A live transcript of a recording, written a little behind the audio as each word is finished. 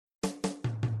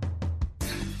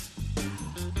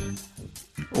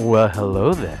Well,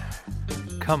 hello there.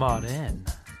 Come on in.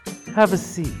 Have a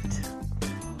seat.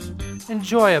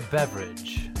 Enjoy a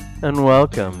beverage And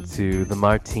welcome to the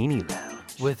Martini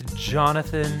Lounge. with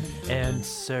Jonathan and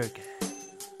Sergey.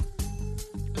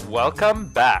 Welcome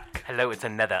back. Hello, it's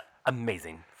another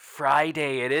amazing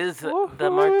Friday. It is the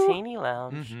Woohoo. Martini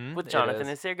Lounge with it Jonathan is.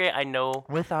 and Sergey. I know,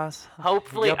 With us.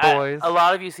 hopefully, Ya boys. a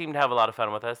lot of you seem to have a lot of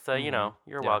fun with us, so, you know,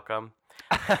 you're Yeah. welcome.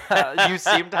 You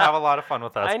seem to have a lot of fun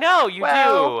with us. I know, you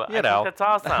Well, do. you I know, think that's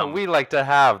awesome. we like to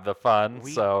have the fun,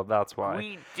 We- so that's why.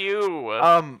 We do.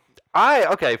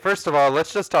 Okay, first of all,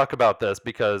 let's just talk about this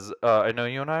because I know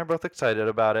you and I are both excited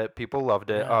about it. People loved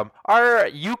it. Yeah. Our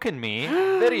You Can Me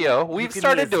video, we've Can Me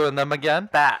started is doing them again.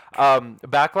 Back.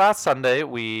 Back last Sunday,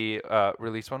 we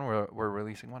released one. We're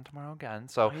releasing one tomorrow again.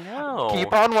 So I know.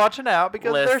 keep on watching out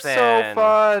because they're so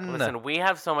fun. Listen, we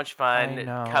have so much fun I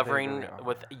know, they covering really are.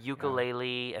 with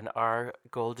ukulele and our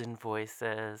golden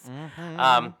voices.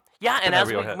 Mhm. Yeah, and Been a as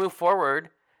real we hit. move forward,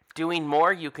 doing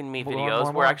more You Can Me More, videos, more,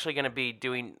 we're more. actually going to be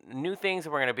doing new things,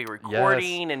 and we're going to be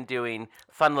recording and doing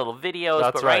fun little videos.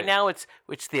 That's but right right. now, it's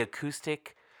the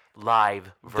acoustic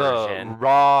live The version.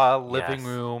 raw living Yes.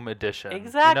 room edition.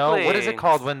 You know, what is it Exactly.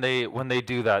 called when they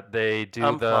do that? They do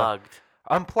Unplugged.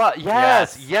 the unplugged.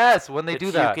 Yes, yes. When they It's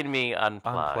do that. You Can Me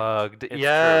Unplugged. Unplugged. It's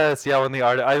Yes, yeah, when the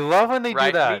art I love when they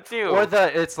Right, do that. me too. Or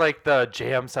it's like the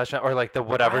jam session or like the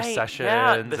whatever Right, sessions.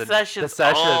 yeah, and the sessions.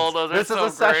 Oh, those are this so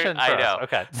is a session great. for I know. us.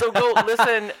 Okay. So go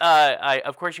listen.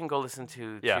 Of course, you can go listen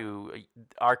to Yeah.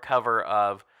 our cover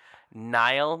of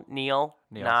Neil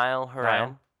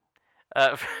Horan.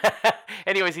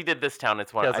 Anyways, he did This Town.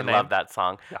 It's one. He has I a love name. that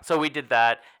song. Yeah. So we did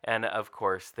that, and of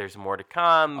course, there's more to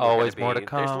come. We're Always gonna more to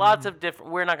There's lots come. of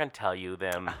different. We're not going to tell you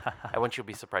them. I want you to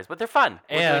be surprised, but they're fun.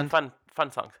 We're doing And- fun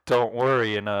songs. Don't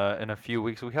worry, in a few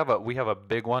weeks we have a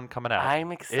big one coming out.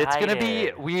 I'm excited. It's gonna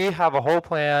be. We have a whole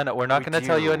plan. We're not We gonna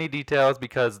tell you do. any details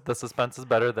because the suspense is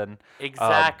better than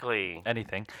Exactly.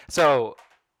 anything. So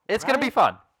it's gonna be Right?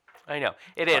 fun. I know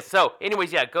it is. So,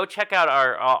 anyways, yeah, go check out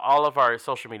our all of our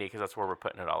social media because that's where we're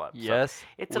putting it all up. So Yes,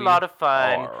 it's a we lot of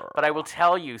fun. are. But I will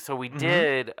tell you. So we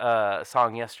did a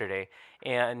song yesterday,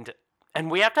 and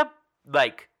we have to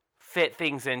like fit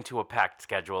things into a packed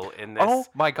schedule in this. Oh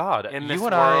my God! in You this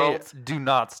and world. I do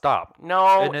not stop.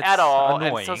 No, and it's at all. And so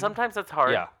annoying. sometimes it's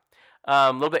hard. Yeah.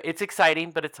 A little bit. It's exciting,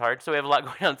 but it's hard. So we have a lot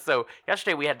going on. So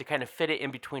yesterday we had to kind of fit it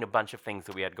in between a bunch of things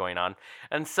that we had going on.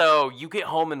 And so you get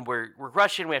home and we're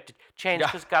rushing. We have to change Yeah.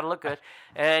 because gotta look good.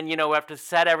 And we have to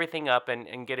set everything up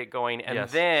and get it going. And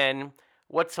Yes. then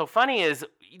what's so funny is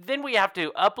then we have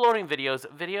to uploading videos.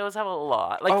 Videos have a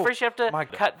lot. Like Oh, first you have to my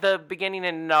God. cut the beginning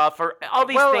and for all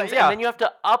these Well, things, yeah. and then you have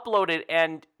to upload it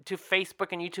and to Facebook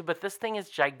and YouTube. But this thing is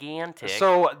gigantic.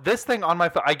 So this thing on my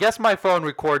phone, I guess my phone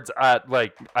records at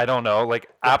like I don't know, like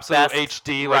absolute best,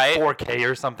 HD, right? like 4K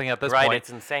or something at this right, point. it's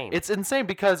insane. It's insane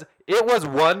because it was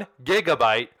 1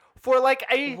 gigabyte for like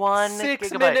a 1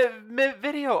 6-minute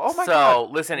video. Oh my so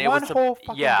God! listen, it One was whole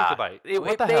fucking yeah, gigabyte. It,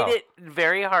 What it the made hell? it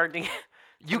very hard to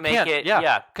You make can't, it.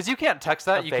 yeah, because you can't text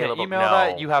that, you can't Available. email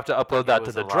that. No. You have to upload that to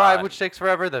was the a drive, lot. which takes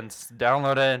forever. Then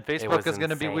download it, and It Facebook was is going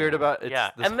to be weird insane. about it.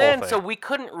 Yeah, This and whole then thing. so we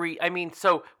couldn't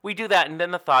so we do that, and then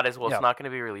the thought is, well, Yeah. it's not going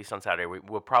to be released on Saturday.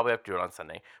 We'll probably have to do it on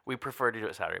Sunday. We prefer to do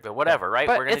it Saturday, but whatever, right?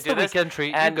 But We're going it's to do the this. weekend treat.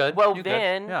 You And good. well, You good.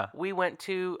 then Yeah. we went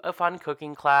to a fun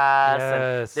cooking class.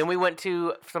 Yes. And then we went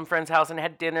to some friend's house and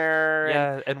had dinner.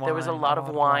 Yeah, and there was a wine, lot a of lot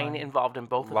of wine wine. involved in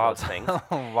both lots, of those things.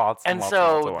 lots, And lots,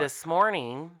 so lots of wine. this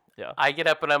morning, Yeah. I get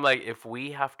up and I'm like, if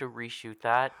we have to reshoot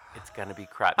that, it's gonna be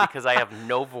crap because I have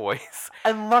no voice.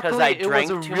 And Because luckily, I it drank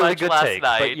was a too really much good last take.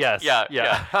 night. But yes,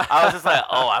 yeah. I was just like,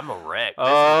 oh, I'm a wreck. This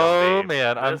is Oh gonna be,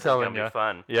 man, I'm this telling is gonna you. be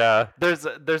fun. Yeah, there's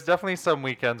definitely some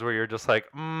weekends where you're just like,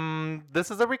 this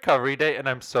is a recovery day, and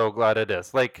I'm so glad it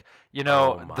is. Like,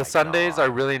 Oh my the Sundays are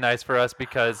God. really nice for us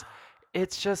because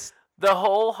it's just The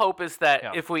whole hope is that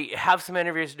Yeah. if we have some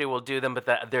interviews to do, we'll do them, but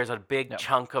that there's a big Yeah.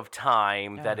 chunk of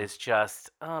time that Yeah. is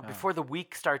just before the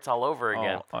week starts all over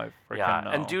again. oh, I freaking Yeah, know.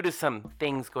 and due to some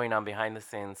things going on behind the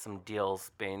scenes, some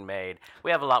deals being made, we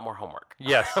have a lot more homework.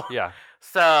 Yes, yeah.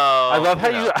 So I love how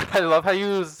know. I love how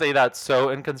you say that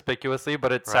so inconspicuously,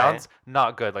 but it Right. sounds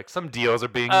not good. Like some deals are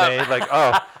being Oh. made, like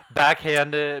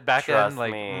backhanded, back Trust end,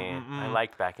 like me, I mm.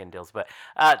 like back end deals, but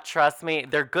trust me,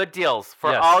 they're good deals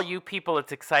for Yes. all you people.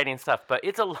 It's exciting stuff, but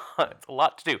it's a lot. It's a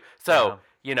lot to do. So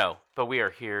but we are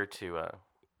here to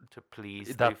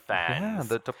please the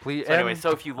fans. Yeah, to please. So anyway, so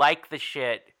if you like the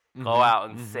shit, go out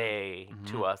and say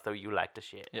to us that you like the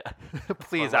shit. Yeah.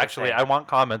 Please, what I actually, say. I want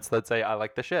comments that say I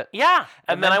like the shit. Yeah,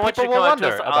 and then I want you to people come will up to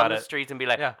us wonder on about the it. streets and be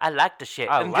like, Yeah. "I like the shit,"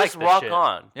 I and like just the walk shit.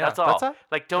 on. Yeah, That's all. that's it.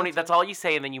 Like that's all you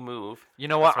say, and then you move. You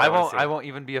know what? That's I what I won't. wanna I see. won't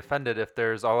even be offended if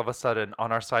there's all of a sudden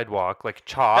on our sidewalk like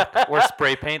chalk or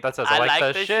spray paint that says I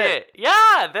like the shit.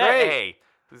 Yeah, Great. hey,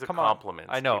 these are Come on.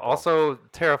 compliments. I know. people. Also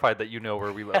terrified that you know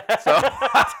where we live. So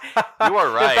You are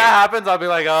right. If that happens, I'll be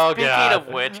like, oh Speaking god. of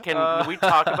which, can we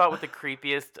talk about what the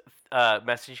creepiest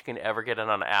message you can ever get on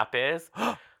an app is?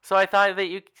 So I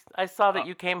saw that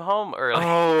you came home early,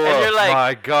 Oh and you're like,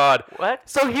 my god. what?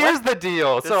 So here's the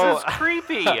deal. This so is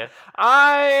creepy.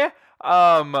 I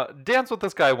danced with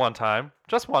this guy one time,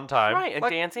 just one time. Right, and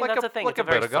dancing, that's a thing. Like It's a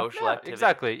very bit ago. social Yeah, activity.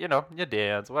 Exactly. You know, you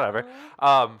dance, whatever.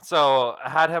 So I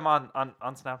had him on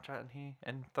Snapchat,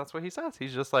 and that's what he says.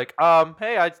 He's just like,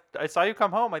 hey, I saw you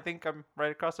come home. I think I'm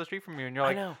right across the street from you, and you're I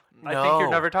like, know. I think you're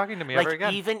No. never talking to me Like ever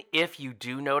again. even if you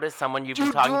do notice someone you've been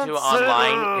You talking to don't say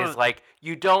online that. is like,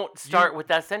 you don't start with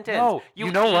that sentence. No,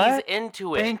 you know ease what?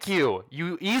 into it. Thank you.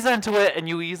 You ease into it, and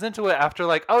you ease into it after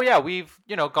like, oh yeah, we've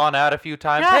gone out a few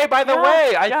times. Yeah, Hey, by the yeah,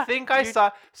 way, I yeah. think I You-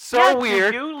 saw Yeah,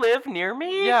 weird. Do you live near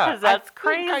me? Yeah, 'Cause that's I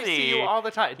crazy. think I see you all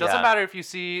the time. It doesn't Yeah. matter if you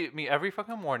see me every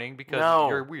fucking morning because No,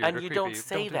 you're weird and or you creepy. don't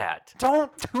say do that.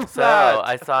 Don't do So that.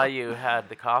 I saw you had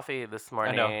the coffee this know.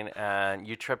 morning, and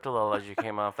you tripped a little as you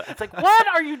came off. It's like, what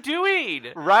are you doing?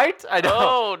 Right? I know.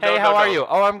 Oh, no, hey, no, how are no. you?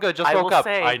 Oh, I'm good. Just I woke will up.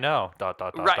 say- I know. ...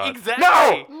 Right,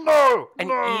 exactly. No. And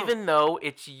even though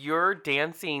it's your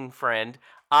dancing friend,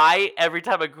 every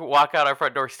time I walk out our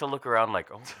front door, still look around like,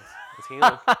 oh, is he?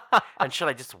 And should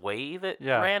I just wave at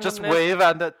Yeah. Just randomness? wave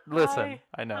and listen. Hi,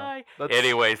 I know. hi. That's-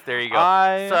 Anyways, there you go.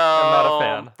 I so am not a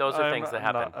fan. Those are I'm things that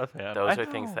not happen. a fan. Those I are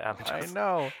things that know. happen. I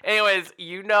know. Anyways,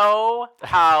 you know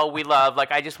how we love.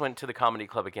 Like I just went to the comedy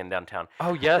club again downtown.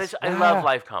 Oh yes. I love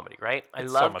live comedy, right? I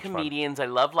It's so love much fun. comedians. I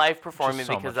love live performing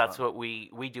so because much that's fun. what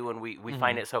we do, and we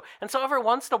find it so. And so every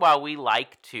once in a while, we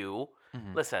like to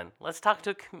listen. Let's talk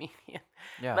to a comedian.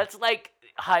 Yeah. Let's like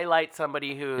highlight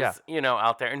somebody who's Yeah.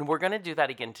 out there, and we're gonna do that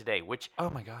again today, which Oh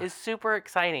my god. is super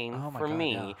exciting Oh my for God,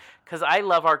 me yeah. because I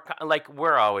love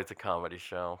we're always a comedy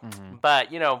show, but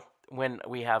when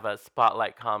we have a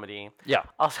spotlight comedy. Yeah.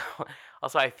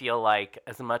 Also, I feel like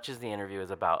as much as the interview is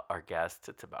about our guests,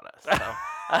 it's about us. So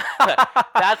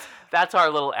that's our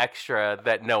little extra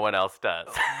that no one else does.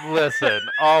 Listen,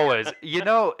 always.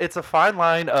 It's a fine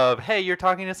line of, hey, you're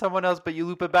talking to someone else, but you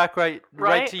loop it back right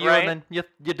to you, right. and then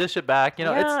you dish it back.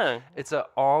 Yeah. It's an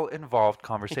all-involved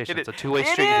conversation. It's a two-way It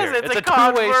street is. here. It's a a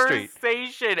two-way street.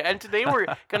 conversation. And today we're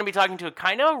going to be talking to a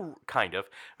kind of.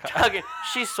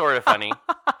 She's sort of funny.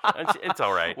 It's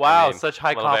all right. Wow, such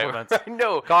high a little bit. compliments. I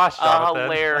know. Gosh, Jonathan.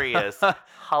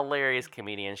 Hilarious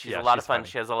comedian. She's Yeah, a lot she's of fun. funny.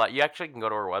 She has a lot. You actually can go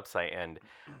to her website and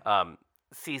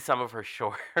see some of her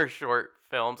short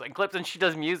films and clips, and she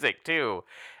does music too.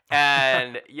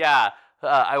 And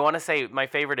I want to say my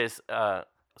favorite is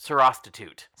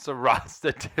Sorostitute.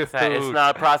 Sorostitute. It's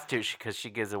not a prostitute because she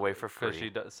gives away for free. Because she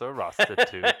does.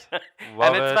 Sorostitute. And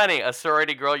Love it's it. funny, a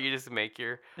sorority girl, you just make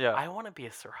your. Yeah. I want to be a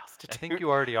sorostitute. I think you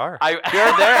already are. I,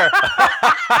 You're there.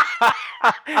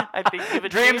 I think you've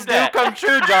Dreams achieved do that. come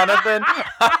true, Jonathan.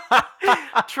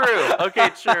 True. Okay,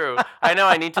 true. I know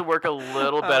I need to work a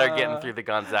little better getting through the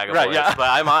Gonzaga right, boys, yeah. but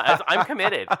I'm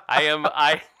committed.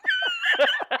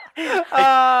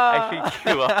 I think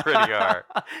you already are.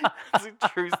 It's a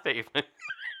true statement.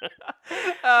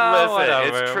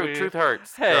 Listen, it's true. Truth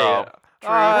hurts. Hey, girl.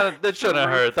 that shouldn't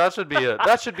hurt. That should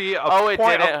be a Oh, it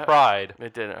point didn't- of pride.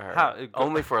 It didn't hurt. How-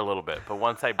 Only for a little bit, but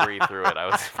once I breathed through it, I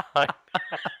was fine.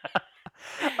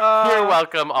 Uh, You're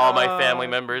welcome, all my family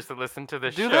members that listen to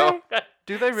this do show.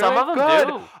 Do they really? Some of them Good.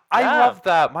 do. I Yeah. love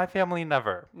that. My family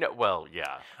never. No, well,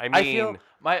 yeah. I mean, I feel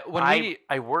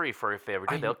I worry for if they ever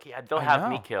do. They'll I have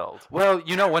me know. killed. Well,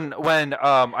 when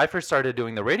I first started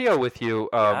doing the radio with you,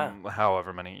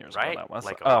 however many years Right, ago that was,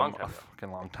 like a long time a ago.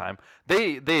 fucking long time.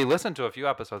 They listened to a few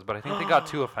episodes, but I think they got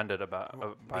too offended by a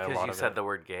Because lot you of said it. the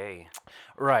word gay.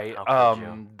 Right. How could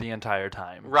you? The entire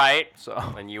time. Right. So.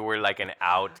 And you were like an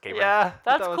out gay. Yeah,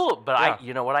 That's that was- cool. But yeah.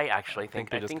 you know what I actually think?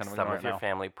 they I just think kind of some ignore of it your now.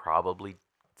 family probably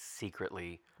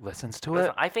secretly Listens to listen.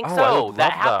 it. I think Oh, I so. would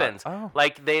That love happens. Oh.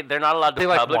 Like they're not allowed to They,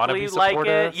 like, wanna publicly be like it.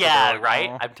 supportive, so Yeah, they're like, right.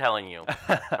 oh. I'm telling you.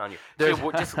 I'm telling you. There's-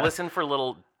 Dude, just listen for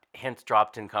little hints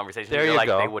dropped in conversation. There You're you like,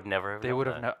 go. they would never have They known would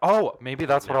have that. Oh, maybe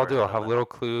that's what I'll never do. I'll known have that. little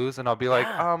clues, and I'll be like,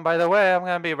 Yeah. by the way, I'm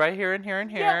gonna be right here and here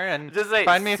and here, and Just like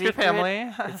find me if you're secret-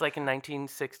 family. It's like a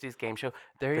 1960s game show.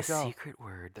 There you the go. secret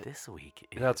word this week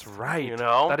is... That's right. You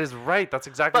know? That is right. That's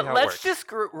exactly But how it let's works. just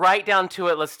right down to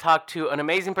it. Let's talk to an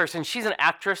amazing person. She's an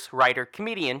actress, writer,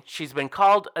 comedian. She's been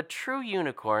called a true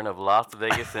unicorn of Las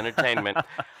Vegas entertainment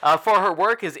for her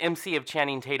work as MC of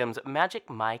Channing Tatum's Magic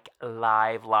Mike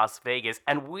Live Las Vegas.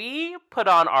 And we put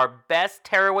on our best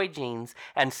tearaway jeans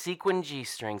and sequin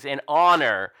G-strings in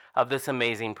honor of this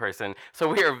amazing person. So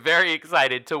we are very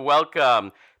excited to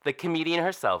welcome the comedian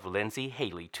herself, Lindsay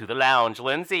Haley, to the lounge.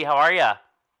 Lindsay, how are ya?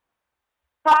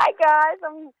 Hi guys,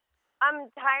 I'm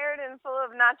tired and full of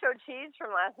nacho cheese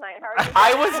from last night. How are you?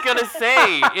 I was gonna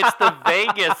say it's the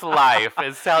Vegas life.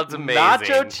 It sounds amazing.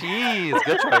 Nacho cheese.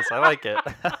 Good choice. I like it.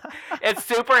 It's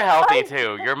super healthy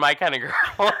too. You're my kind of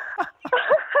girl.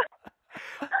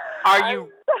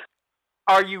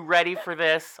 Are you ready for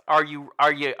this? Are you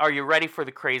ready for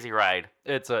the crazy ride?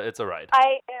 It's a ride.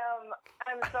 I am.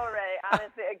 I'm so ready.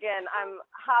 Honestly, again, I'm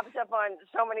hopped up on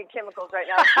so many chemicals right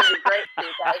now. It's gonna be great for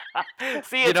you guys.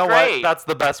 See, it's You know great. what? That's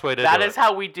the best way to That do is it.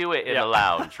 how we do it in Yeah. the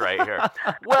lounge right here.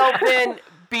 Well, then,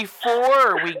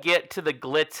 before we get to the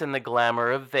glitz and the glamour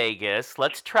of Vegas,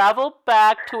 let's travel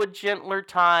back to a gentler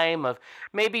time of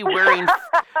maybe where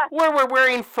we're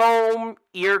wearing foam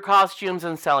ear costumes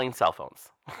and selling cell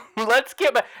phones. Let's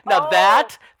get back. Now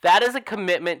that is a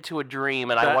commitment to a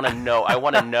dream, and I want to know. I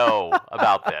want to know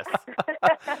about this.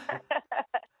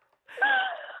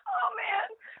 Oh man,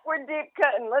 we're deep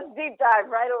cutting. Let's deep dive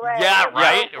right away. Yeah, Let's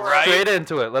right, go for it. right. Straight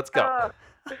into it. Let's go.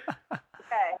 Okay,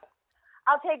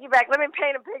 I'll take you back. Let me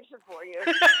paint a picture for you.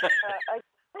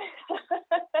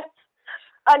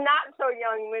 A not so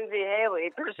young Lindsay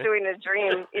Haley pursuing a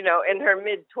dream, in her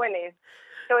mid-20s.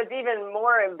 So it's even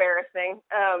more embarrassing,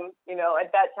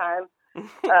 at that time.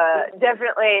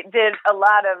 Definitely did a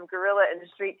lot of guerrilla and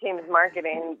street teams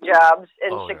marketing jobs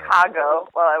in Chicago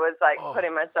while I was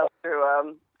putting myself through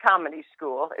comedy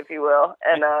school, if you will.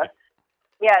 And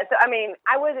so I mean,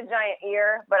 I was a giant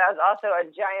ear, but I was also a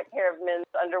giant pair of men's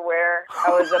underwear.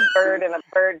 I was a bird in a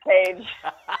bird cage.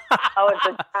 I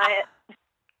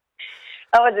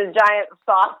was a giant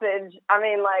sausage. I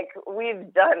mean,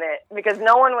 we've done it because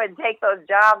no one would take those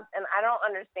jobs, and I don't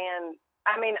understand.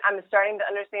 I mean, I'm starting to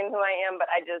understand who I am, but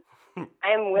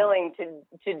I am willing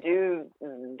to do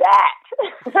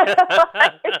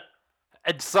that.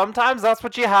 And sometimes that's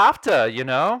what you have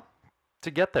to,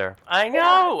 to get there. I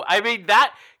know. I mean,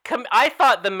 I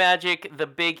thought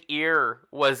the big ear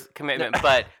was commitment,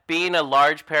 but being a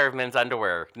large pair of men's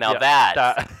underwear, now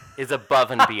that is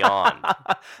above and beyond.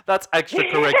 That's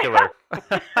extracurricular.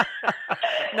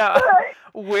 Now,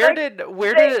 where did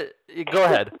it go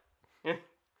ahead?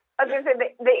 I was going to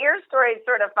say, the ear story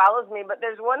sort of follows me, but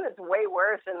there's one that's way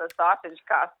worse in the sausage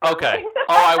costume. Okay.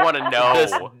 Oh, I want to know.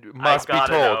 This must be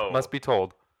gotta told. know. Must be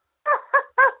told.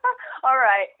 All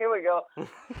right, here we go.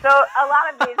 So a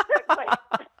lot of these took place.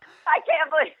 I can't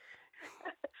believe.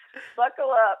 Buckle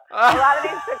up. A lot of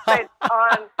these took place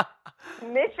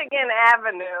on Michigan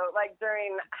Avenue,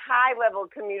 during high-level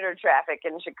commuter traffic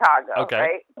in Chicago. Okay.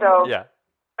 Right. So Yeah.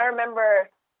 I remember.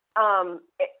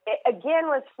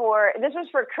 This was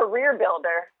for Career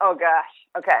Builder. Oh gosh.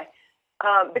 Okay.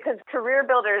 Because Career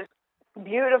Builder's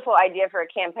beautiful idea for a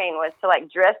campaign was to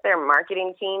dress their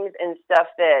marketing teams in stuff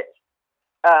that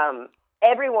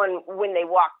everyone, when they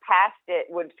walked past it,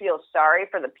 would feel sorry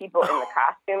for the people in the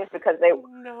costumes because they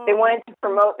wanted to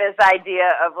promote this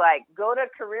idea of go to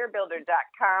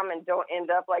careerbuilder.com and don't end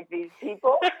up like these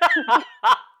people.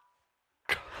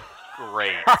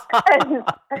 Great.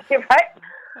 Right?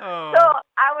 Oh. So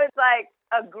I was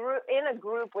in a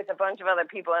group with a bunch of other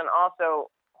people and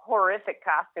also horrific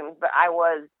costumes, but I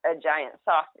was a giant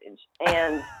sausage.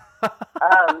 And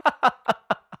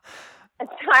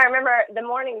I remember the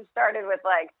morning started with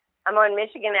I'm on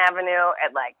Michigan Avenue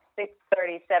at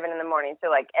 6:37 in the morning,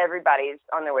 so everybody's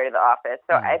on their way to the office.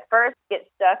 So I first get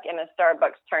stuck in a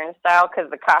Starbucks turnstile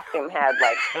because the costume had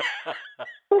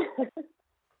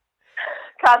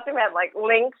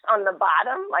links on the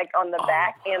bottom, on the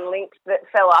back, and links that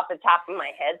fell off the top of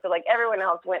my head. So everyone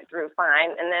else went through fine,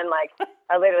 and then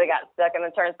I literally got stuck in the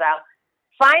turnstile.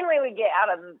 Finally, we get out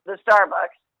of the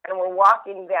Starbucks and we're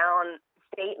walking down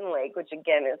Staten Lake, which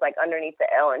again is underneath the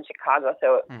L in Chicago.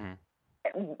 So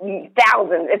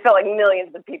thousands, it felt like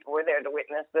millions of people were there to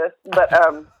witness this. But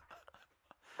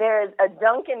there's a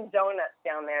Dunkin' Donuts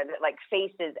down there that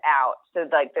faces out. So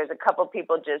there's a couple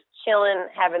people just chilling,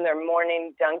 having their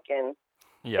morning Dunkin'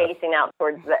 facing out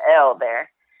towards the L there.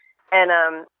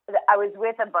 And I was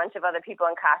with a bunch of other people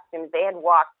in costumes. They had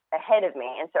walked ahead of me,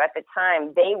 and so at the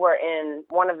time they were in.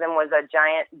 One of them was a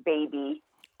giant baby,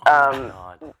 and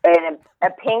a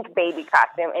pink baby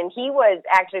costume, and he was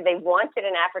actually. They wanted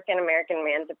an African American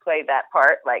man to play that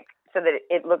part, like so that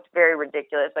it looked very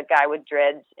ridiculous. A guy with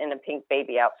dreads in a pink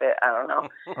baby outfit. I don't know.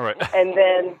 All right. And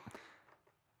then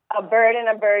a bird in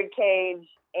a bird cage,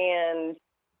 and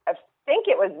I think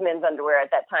it was men's underwear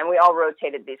at that time. We all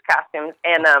rotated these costumes,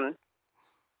 and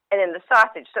then the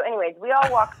sausage. So anyways, we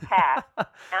all walked past. And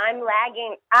I'm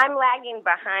lagging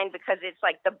behind because it's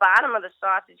like the bottom of the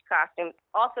sausage costume.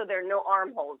 Also, there are no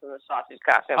armholes in the sausage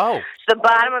costume. Oh. So the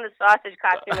bottom of the sausage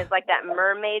costume is like that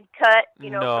mermaid cut,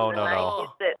 from the No.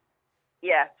 90s.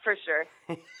 Yeah, for sure.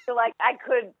 So like I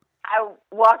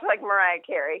walked like Mariah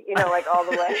Carey, like all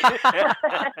the way.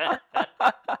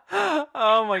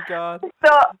 Oh my God.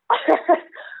 So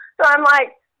I'm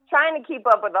like trying to keep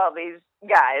up with all these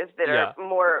guys that are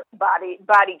more body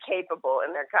capable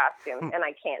in their costumes, and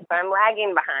I can't. So I'm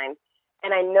lagging behind,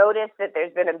 and I notice that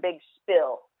there's been a big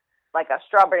spill, like a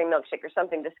strawberry milkshake or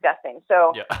something disgusting.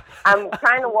 So I'm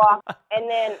trying to walk, and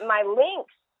then my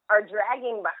links are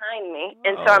dragging behind me,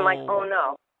 and so I'm like, oh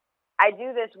no. I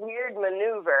do this weird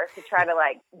maneuver to try to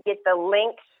like get the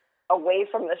links away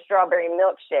from the strawberry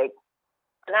milkshake,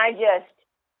 and I just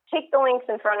kick the links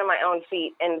in front of my own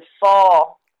feet and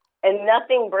fall. And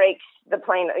nothing breaks the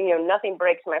plane, nothing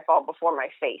breaks my fall before my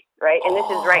face, right? And this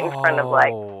is right in front of,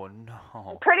 like,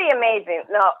 pretty amazing.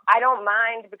 No, I don't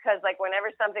mind because, like,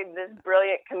 whenever something this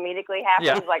brilliant comedically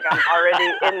happens, like, I'm already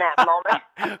in that moment.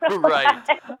 Right.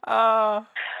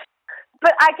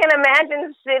 But I can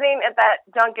imagine sitting at that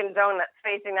Dunkin' Donuts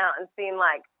facing out and seeing,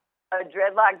 like, a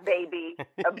dreadlock baby,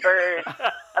 a bird,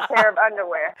 a pair of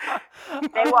underwear.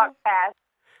 They walk past.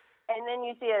 And then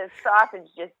you see a sausage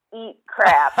just eat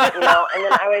crap, and then I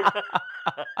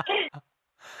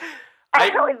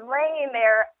was laying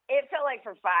there. It felt like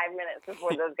for 5 minutes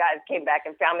before those guys came back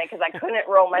and found me because I couldn't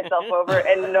roll myself over,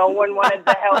 and no one wanted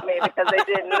to help me because they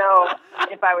didn't know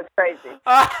if I was crazy.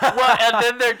 Well, and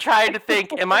then they're trying to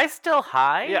think, am I still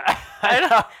high? Yeah.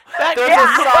 There's a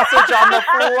sausage on the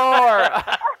floor.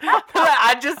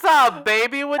 I just saw a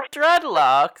baby with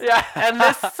dreadlocks, and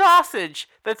this sausage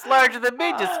that's larger than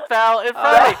me just fell in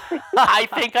front of me. I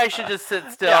think I should just sit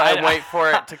still and wait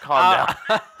for it to calm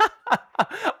down.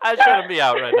 I shouldn't be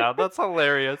out right now. That's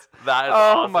hilarious. That is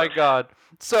awesome. My God.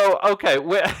 So, okay,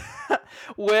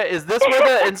 where is this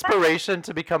where the inspiration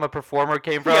to become a performer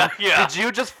came from? Yeah. Did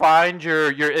you just find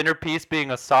your inner peace being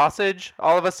a sausage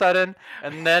all of a sudden,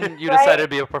 and then you decided to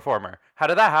be a performer? How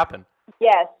did that happen?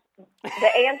 Yes.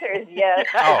 The answer is yes.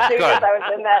 Oh, as soon good. as I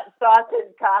was in that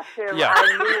sausage costume, Yeah.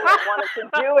 I knew what I wanted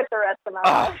to do with the rest of my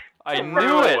life. I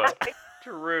knew it.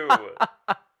 True.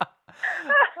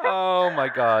 Oh, my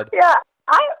God. Yeah,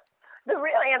 the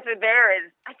real answer there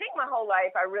is, I think my whole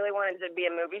life I really wanted to be a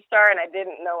movie star, and I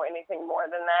didn't know anything more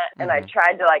than that. And I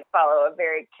tried to like follow a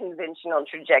very conventional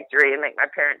trajectory and make my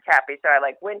parents happy. So I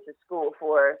like went to school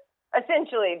for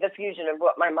essentially the fusion of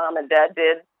what my mom and dad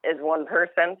did as one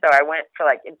person. So I went for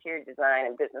like interior design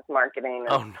and business marketing.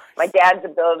 And nice. My dad's a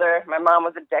builder. My mom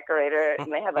was a decorator,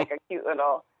 and they had like a cute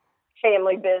little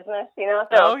family business,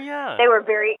 So they were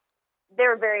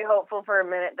very hopeful for a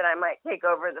minute that I might take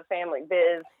over the family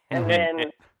biz, and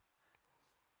then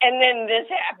this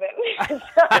happened.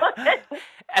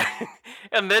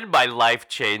 And then my life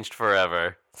changed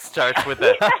forever. Starts with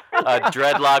a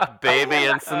dreadlock baby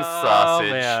and some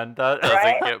sausage. Oh man,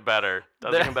 Doesn't get better.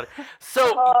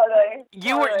 So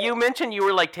you mentioned you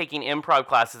were like taking improv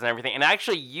classes and everything, and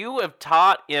actually you have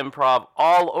taught improv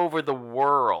all over the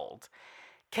world.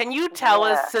 Can you tell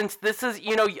us, since this is,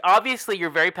 obviously you're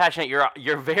very passionate,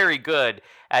 you're very good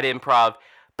at improv,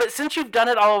 but since you've done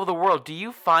it all over the world, do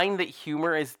you find that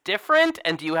humor is different,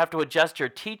 and do you have to adjust your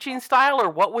teaching style, or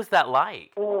what was that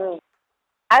like?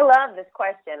 I love this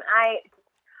question. I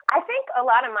think a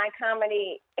lot of my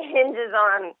comedy hinges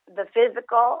on the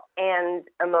physical and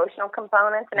emotional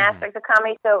components and aspects of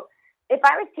comedy. So if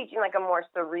I was teaching like a more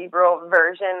cerebral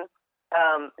version,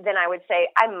 then I would say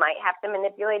I might have to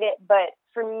manipulate it. But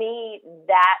for me,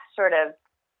 that sort of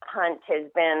hunt has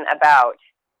been about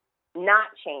not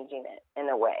changing it in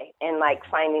a way and like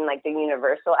finding like the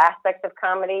universal aspects of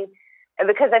comedy. And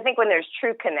because I think when there's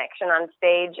true connection on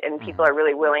stage and people are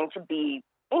really willing to be,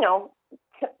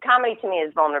 comedy to me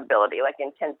is vulnerability, like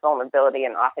intense vulnerability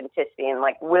and authenticity and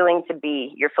like willing to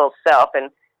be your full self. And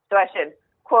so I should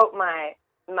quote my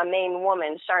main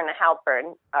woman, Sharna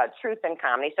Halpern, Truth in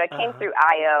Comedy. So I came through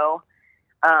IO,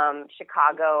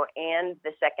 Chicago, and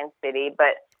the Second City,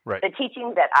 but Right. the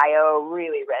teachings at IO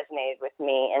really resonated with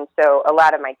me. And so a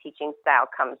lot of my teaching style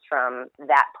comes from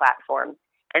that platform.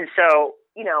 And so,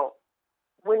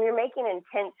 when you're making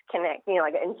intense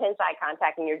like intense eye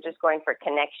contact and you're just going for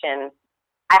connection,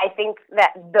 I think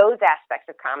that those aspects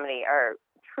of comedy are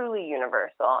truly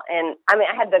universal. And I mean,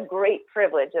 I had the great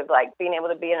privilege of like being able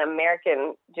to be an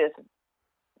American just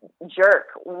jerk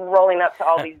rolling up to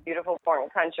all these beautiful foreign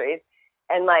countries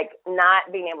and like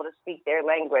not being able to speak their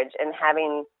language and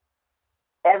having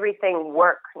everything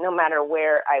work no matter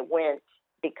where I went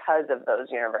because of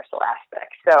those universal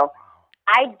aspects. So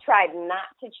I tried not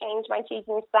to change my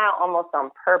teaching style almost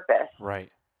on purpose.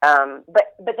 Right.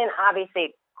 But then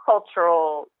obviously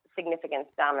cultural significance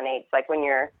dominates, like when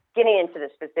you're getting into the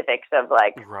specifics of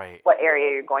like what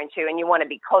area you're going to and you want to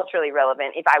be culturally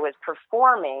relevant. If I was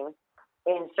performing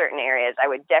in certain areas, I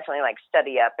would definitely like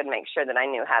study up and make sure that I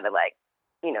knew how to like,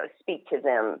 speak to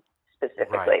them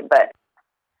specifically. But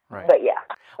yeah.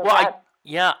 So well,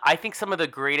 I think some of the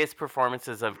greatest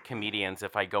performances of comedians,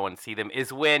 if I go and see them,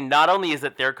 is when not only is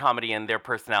it their comedy and their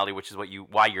personality, which is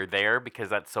why you're there, because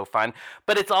that's so fun,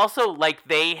 but it's also like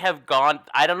they have gone,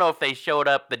 I don't know if they showed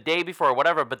up the day before or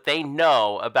whatever, but they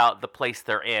know about the place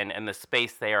they're in and the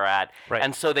space they are at,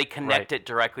 and so they connect it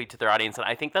directly to their audience, and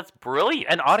I think that's brilliant.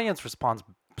 An audience responds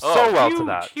well to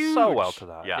that. Huge. So well to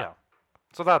that. Yeah.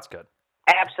 So that's good.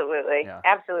 Absolutely. Yeah.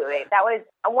 Absolutely. That was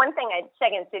one thing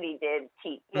Second City did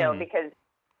teach, because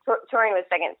touring with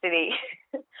Second City,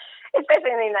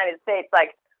 especially in the United States,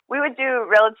 like we would do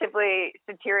relatively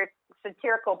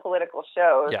satirical political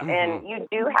shows, and you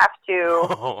do have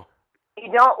to,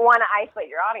 you don't want to isolate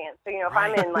your audience. So, if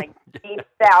I'm in like deep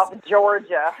South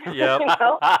Georgia,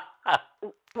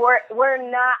 we're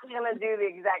not going to do the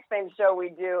exact same show we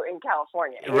do in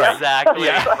California. Exactly,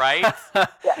 right?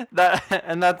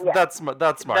 That's smart.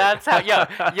 That's how,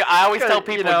 I always tell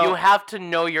people, you have to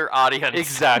know your audience.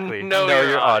 Exactly. know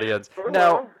your audience.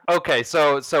 Now, okay,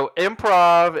 so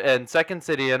improv and Second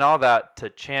City and all that to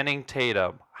Channing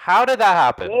Tatum. How did that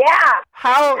happen? Yeah.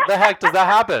 How the heck does that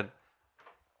happen?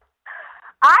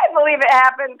 I believe it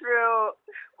happened through,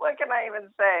 what can I even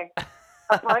say?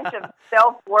 A bunch of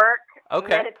self-work,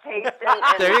 meditation,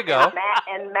 and, there you go.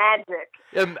 and magic.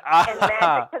 And magic.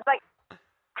 Because, like,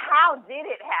 how did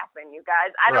it happen, you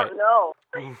guys? I don't know.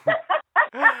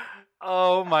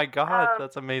 Oh, my God.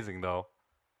 That's amazing, though.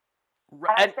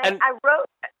 I wrote...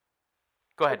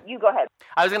 Go ahead. You go ahead.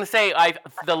 I was going to say,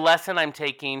 the lesson I'm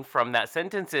taking from that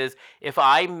sentence is, if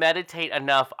I meditate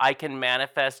enough, I can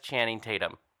manifest Channing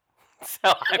Tatum.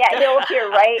 So he'll appear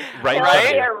right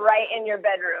in your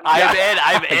bedroom.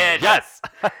 I'm in. Yes.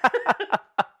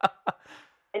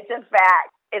 It's a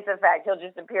fact. It's a fact. He'll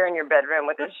just appear in your bedroom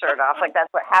with his shirt off. Like,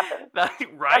 that's what happened. Right?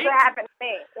 That's what happened to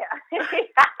me.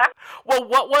 Yeah. Well,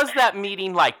 what was that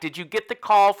meeting like? Did you get the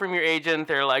call from your agent?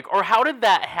 They're like, or how did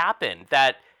that happen?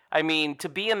 To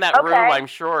be in that room, I'm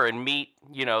sure, and meet,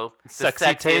 the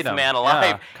sexiest Tatum. man alive.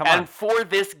 Yeah, come on. And for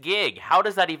this gig, how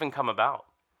does that even come about?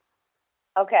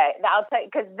 Okay, I'll tell you,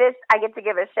 because I get to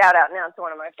give a shout out now to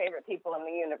one of my favorite people in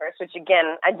the universe, which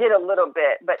again, I did a little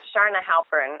bit, but Sharna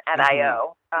Halpern at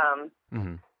IO.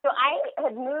 So I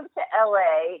had moved to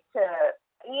LA to,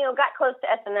 got close to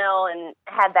SNL and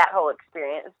had that whole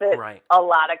experience that a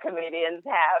lot of comedians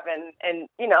have. And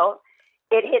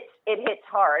it hits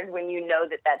hard when you know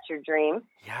that that's your dream.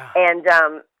 Yeah. And,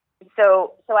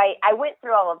 so I went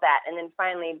through all of that and then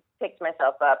finally picked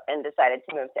myself up and decided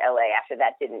to move to LA after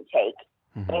that didn't take.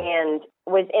 And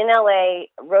was in LA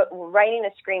writing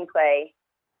a screenplay,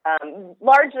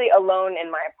 largely alone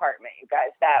in my apartment, you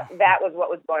guys. That was what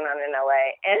was going on in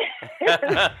LA. And,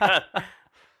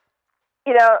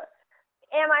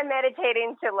 am I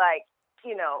meditating to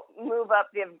move up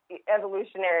the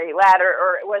evolutionary ladder,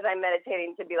 or was I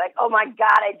meditating to be like, oh my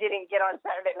God, I didn't get on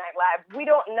Saturday Night Live? We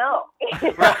don't know.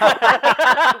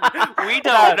 We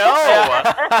don't know.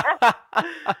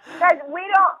 Guys,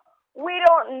 we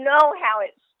don't know how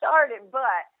it started,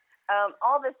 but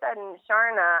all of a sudden,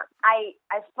 Sharna, I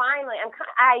finally,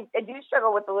 I do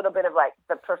struggle with a little bit of like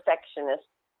the perfectionist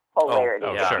polarity,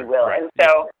 if you will. And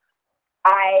so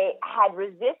I had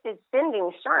resisted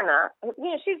sending Sharna,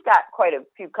 she's got quite a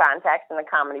few contacts in the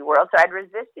comedy world, so I'd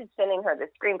resisted sending her the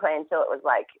screenplay until it was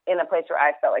like in a place where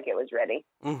I felt like it was ready.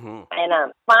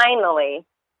 And finally,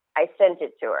 I sent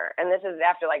it to her. And this is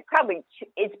after like probably,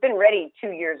 it's been ready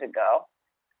 2 years ago.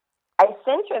 I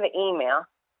sent her the email.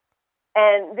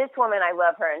 And this woman, I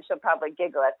love her, and she'll probably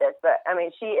giggle at this, but I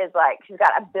mean, she is like, she's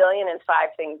got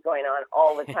 1,000,000,005 things going on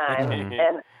all the time.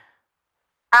 And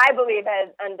I believe has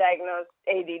undiagnosed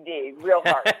ADD real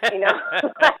hard,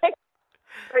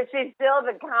 but she's still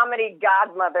the comedy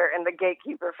godmother and the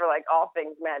gatekeeper for like all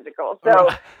things magical. So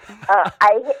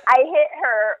I hit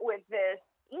her with this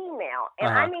email,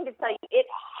 and I mean to tell you, it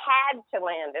had to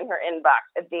land in her inbox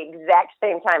at the exact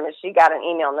same time as she got an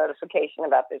email notification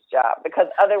about this job, because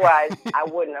otherwise I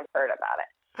wouldn't have heard about it.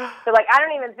 So like, I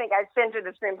don't even think I sent her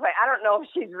the screenplay. I don't know if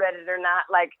she's read it or not.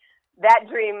 Like that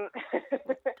dream,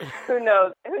 who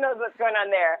knows what's going on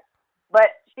there. But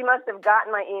she must have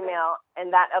gotten my email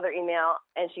and that other email,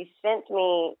 and she sent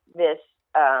me this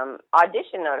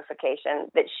audition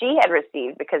notification that she had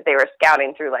received because they were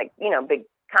scouting through like, big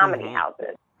comedy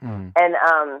houses.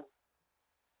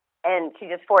 And she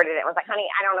just forwarded it and was like, honey,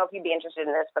 I don't know if you'd be interested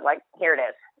in this, but like, here it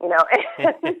is,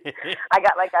 I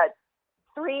got like a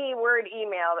 3-word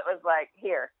email that was like,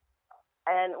 here.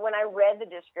 And when I read the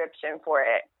description for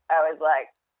it, I was like,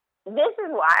 this is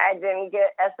why I didn't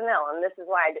get SNL, and this is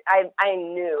why I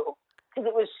knew, because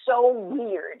it was so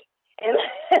weird. And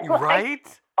like,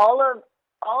 right? All of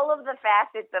the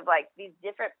facets of like these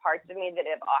different parts of me that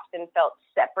have often felt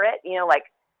separate, like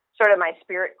sort of my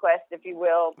spirit quest, if you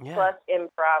will, plus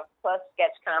improv, plus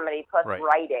sketch comedy, plus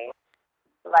writing.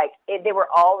 Like they were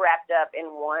all wrapped up in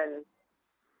one,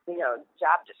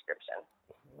 job description.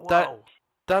 Whoa.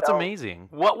 That's amazing.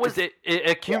 What was it? It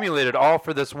accumulated all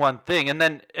for this one thing, and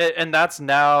then that's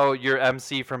now your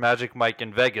MC for Magic Mike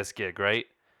in Vegas gig, right?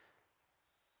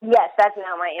 Yes, that's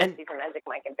now my MC for Magic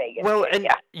Mike in Vegas. Well, gig, and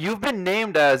you've been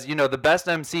named as the best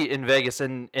MC in Vegas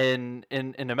in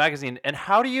a magazine. And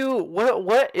how do you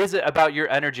what is it about your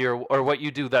energy or what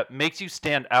you do that makes you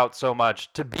stand out so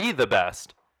much to be the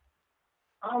best?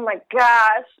 Oh my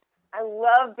gosh. I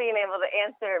love being able to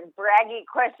answer braggy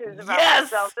questions about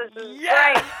myself. This is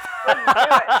great. Let's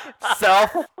do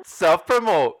it. Self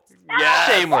promote. Yeah,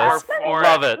 shameless.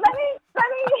 Love it. Let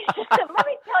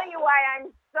me tell you why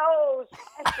I'm so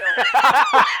special.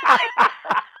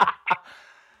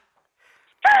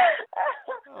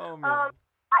 Oh man.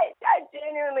 I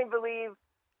genuinely believe.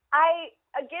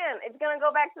 Again, it's gonna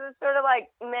go back to the sort of like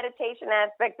meditation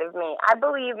aspect of me. I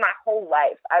believe my whole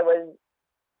life I was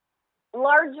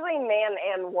largely man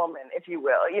and woman, if you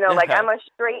will. Like I'm a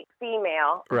straight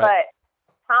female, but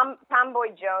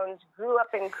Tomboy Jones grew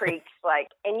up in Creeks, like,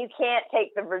 and you can't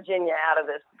take the Virginia out of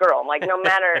this girl. Like, no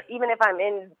matter, even if I'm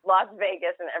in Las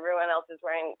Vegas and everyone else is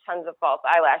wearing tons of false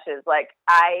eyelashes, like,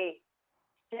 I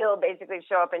still basically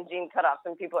show up in jean cutoffs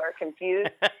and people are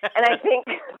confused. And I think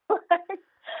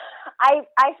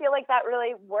I feel like that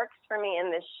really works for me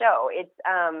in this show. It's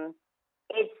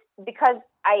because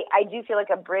I do feel like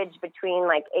a bridge between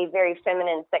like a very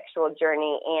feminine sexual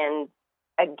journey and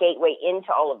a gateway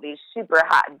into all of these super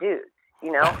hot dudes,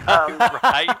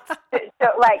 right.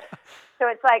 So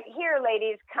it's like, here,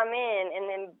 ladies, come in, and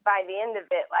then by the end of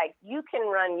it, like, you can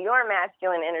run your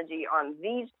masculine energy on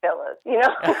these fellas,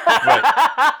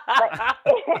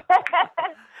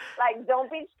 like, don't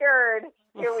be scared.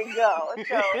 Here we go.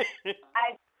 So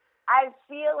I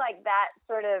feel like that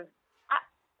sort of,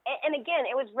 and again,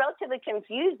 it was relatively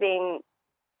confusing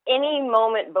any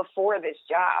moment before this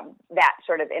job, that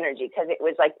sort of energy, because it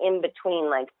was like in between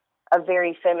like a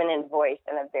very feminine voice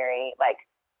and a very like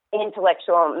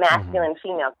intellectual masculine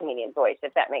female comedian voice,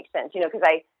 if that makes sense, because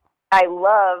I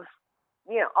love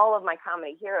all of my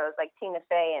comedy heroes like Tina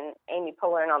Fey and Amy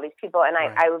Poehler and all these people, and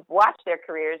I've watched their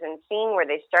careers and seen where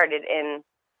they started in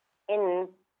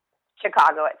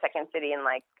Chicago at Second City and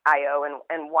like IO,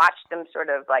 and watched them sort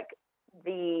of like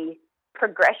the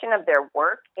progression of their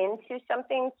work into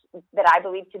something that I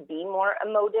believe to be more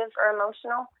emotive or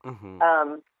emotional.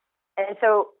 And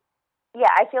so, yeah,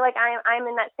 I feel like I'm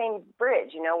in that same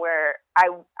bridge, where I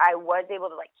was able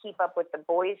to like keep up with the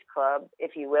boys club,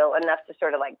 if you will, enough to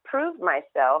sort of like prove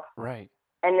myself. Right.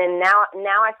 And then now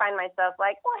I find myself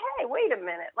like, well, hey, wait a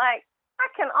minute. Like, I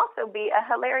can also be a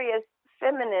hilarious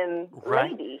feminine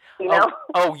lady,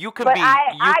 Oh, you can but be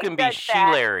I can be judge that.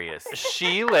 she-hilarious.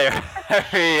 She-hilarious.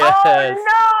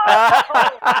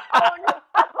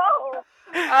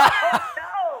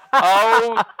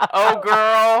 Oh no!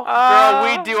 Girl,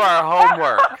 we do our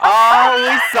homework.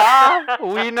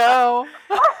 We know.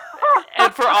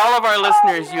 And for all of our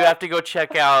listeners, you have to go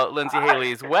check out Lindsay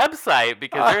Haley's website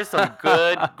because there's some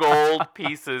good gold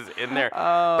pieces in there.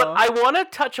 But I want to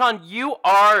touch on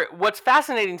what's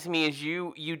fascinating to me is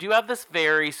you do have this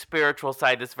very spiritual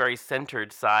side, this very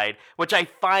centered side, which I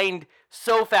find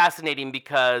so fascinating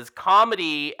because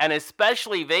comedy, and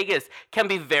especially Vegas, can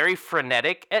be very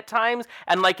frenetic at times.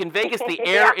 And like in Vegas, the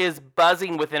air is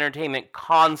buzzing with entertainment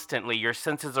constantly. Your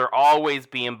senses are always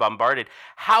being bombarded.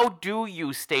 How do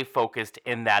you stay focused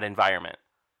in that environment?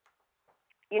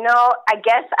 I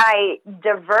guess I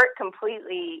divert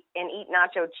completely and eat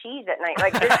nacho cheese at night.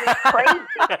 Like, this is crazy.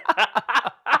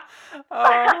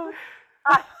 Oh.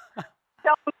 So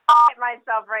I'm at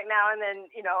myself right now and then,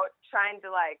 trying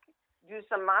to, like, do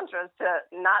some mantras to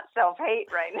not self-hate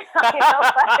right now.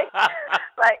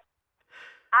 Like,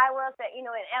 I will say, in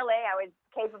LA, I was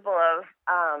capable of,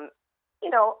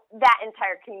 that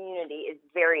entire community is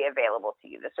very available to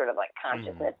you, the sort of, like,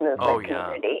 consciousness movement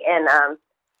community. And I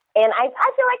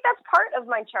feel like that's part of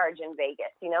my charge in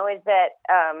Vegas, is that,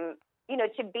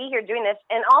 to be here doing this,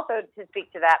 and also to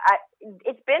speak to that,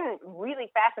 it's been really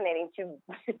fascinating to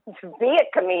be a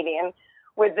comedian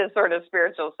with this sort of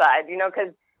spiritual side,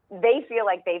 because they feel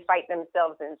like they fight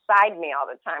themselves inside me all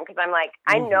the time. Because I'm like,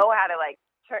 I know how to like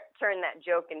turn that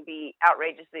joke and be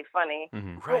outrageously funny.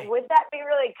 Right. Would that be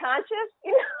really conscious?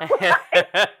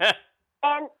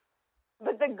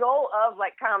 But the goal of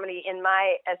like comedy, in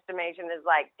my estimation, is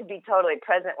like to be totally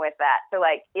present with that. So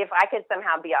like, if I could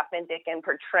somehow be authentic and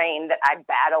portraying that I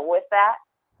battle with that,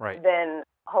 Right. then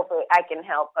hopefully I can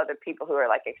help other people who are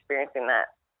like experiencing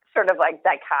that sort of like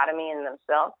dichotomy in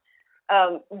themselves.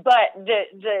 But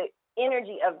the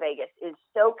energy of Vegas is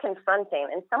so confronting.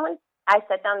 And I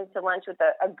sat down to lunch with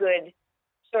a good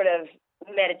sort of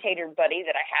meditator buddy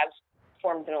that I have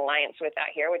formed an alliance with out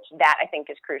here, which that I think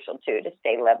is crucial too, to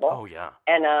stay level. Oh yeah.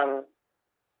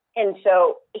 And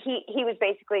so he was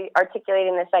basically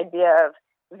articulating this idea of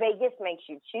Vegas makes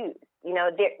you choose.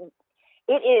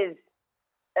 It is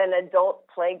an adult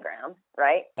playground,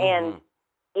 right? And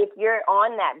if you're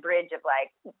on that bridge of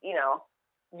like,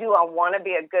 do I want to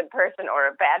be a good person or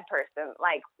a bad person?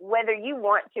 Like, whether you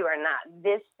want to or not,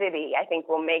 this city, I think,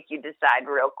 will make you decide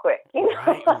real quick.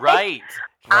 Right.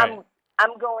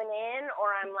 I'm going in,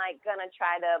 or I'm like gonna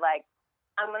try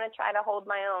to hold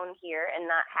my own here and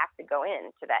not have to go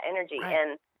into that energy.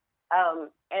 Right.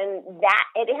 And that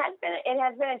it has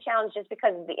been a challenge just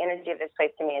because the energy of this place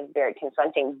to me is very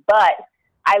confronting. But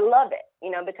I love it,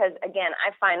 because again,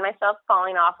 I find myself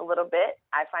falling off a little bit.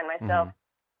 I find myself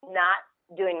not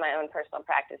doing my own personal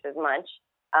practice as much.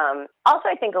 Also,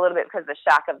 I think a little bit because the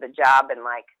shock of the job and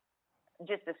like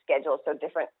just the schedule is so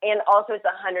different. And also it's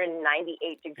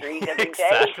 198 degrees every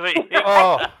day. Exactly.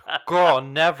 Oh, girl,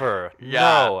 never. Yeah,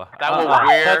 No. that will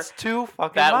wear. That's too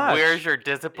fucking That much. wears your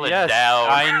discipline Yes, down.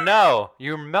 I know.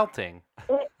 You're melting.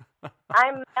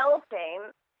 I'm melting,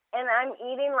 and I'm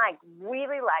eating like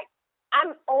really like,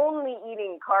 I'm only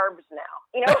eating carbs now.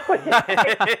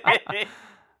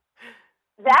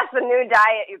 That's the new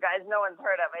diet, you guys. No one's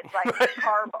heard of. It's like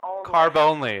carb only. Carb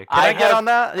only. Can I get on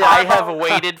that? Yeah. I have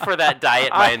waited for that diet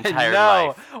my entire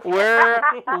life.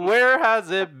 Where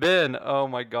has it been? Oh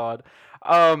my god.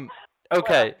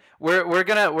 Okay. We're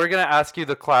gonna ask you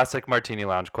the classic Martini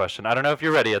Lounge question. I don't know if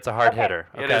you're ready. It's a hard hitter.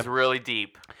 Okay? It is really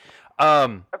deep. Okay,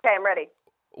 I'm ready.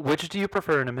 Which do you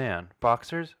prefer in a man?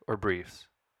 Boxers or briefs?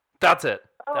 That's it.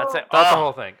 That's it. That's the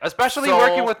whole thing. Especially So-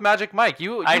 working with Magic Mike.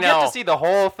 You I get know. to see the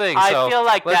whole thing. I so feel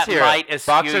like let's that hear might it.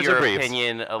 eschew Boxers your or briefs?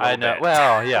 opinion a little I know. bit.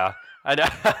 Well, yeah. I know.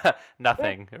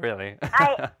 Nothing really.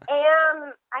 I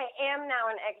am now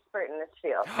an expert in this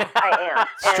field. I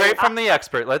am. Straight from the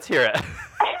expert. Let's hear it.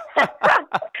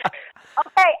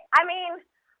 Okay, I mean,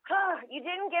 you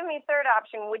didn't give me third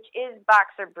option, which is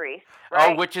boxer brief,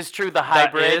 right? Oh, which is true. The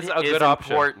hybrid That is a good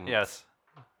option. important. Yes.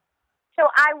 So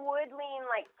I would lean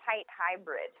like tight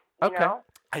hybrid. You Okay. know?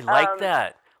 I like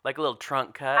that. Like a little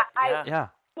trunk cut. I- Yeah. Yeah.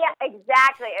 Yeah,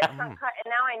 exactly. A trunk cut, and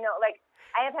now I know. Like,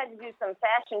 I have had to do some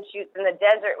fashion shoots in the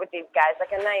desert with these guys.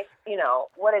 Like a nice,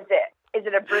 what is it? Is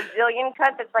it a Brazilian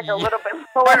cut that's like a little bit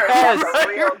fuller? Or is that a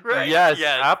real Right. Yes,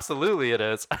 Yes. absolutely it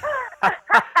is.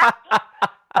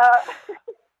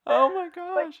 Oh my But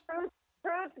gosh.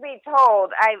 truth be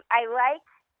told, I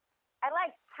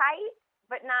like tight,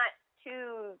 but not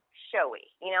too showy,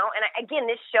 And again,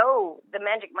 this show, the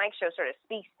Magic Mike show, sort of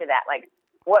speaks to that, like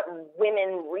what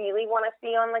women really want to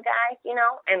see on the guy,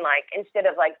 and like instead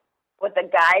of like what the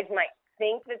guys might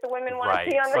think that the women want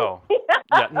to see on the. Oh.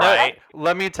 Yeah, no, Right.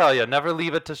 let me tell you, never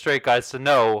leave it to straight guys to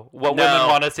know what No. women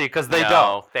want to see because they No,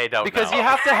 don't. They don't. Because know. you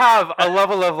have to have a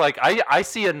level of like, I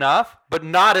see enough, but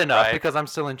not enough Right. because I'm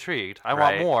still intrigued. I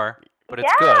Right. want more, but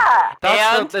it's Yeah.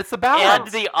 good. It's the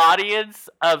balance. And the audience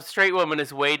of straight women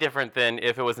is way different than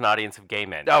if it was an audience of gay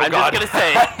men. Oh, I'm God. just gonna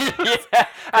say, yeah, 'cause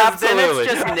Absolutely.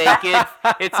 Then it's just naked.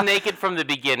 It's naked from the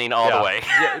beginning all the way.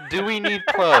 Yeah. Do we need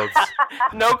clothes?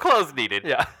 No clothes needed.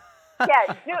 Yeah.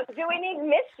 Yeah. Do we need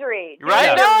mystery? Do we Right?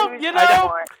 need to No, lose you some know.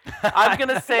 more? I'm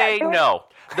gonna say Yeah, no.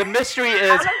 The mystery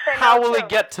is gonna say how no, will too. it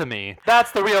get to me?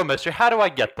 That's the real mystery. How do I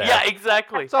get there? Yeah,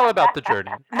 exactly. It's all about the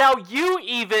journey. Now you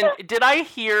even did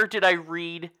I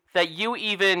read that you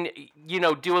even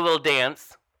do a little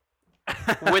dance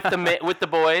with the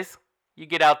boys? You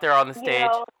get out there on the You stage.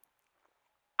 know,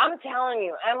 I'm telling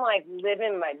you, I'm like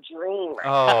living my dream right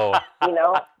Oh, now, you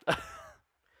know?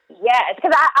 Yes,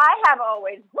 because I have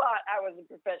always thought I was a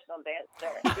professional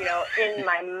dancer, you know, in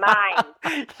my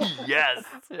mind. Yes.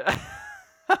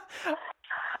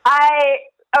 I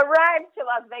arrived to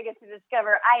Las Vegas to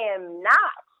discover I am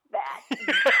not that,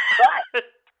 but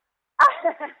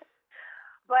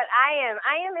but I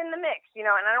am in the mix, you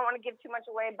know, and I don't want to give too much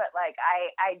away, but like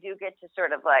I do get to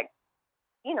sort of like,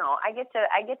 you know, I get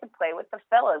to play with the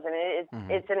fellas, and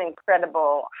it's an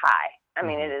incredible high. I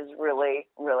mean, it is really,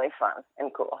 really fun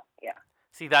and cool. Yeah.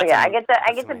 See, that's So yeah, I get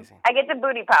amazing. to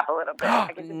booty pop a little bit.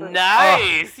 I get to booty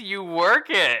Nice. You work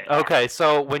it. okay.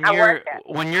 So when I you're work it.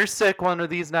 when you're sick one of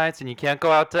these nights and you can't go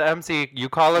out to MC, you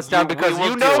call us down We because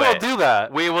will you know do we'll it. do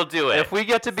that. We will do it. If we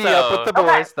get to be up with the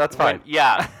Okay. boys, that's fine.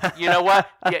 Yeah. You know what?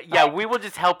 Yeah, we will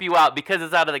just help you out because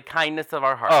it's out of the kindness of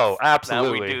our hearts. Oh, that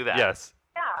absolutely. we do that. Yeah. Yes.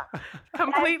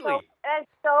 Completely. That's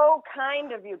so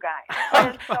kind of you guys.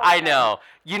 That is so I kind. know.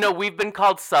 You know, we've been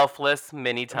called selfless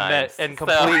many times. And so-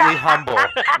 completely humble.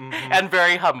 Mhm. and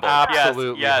very humble.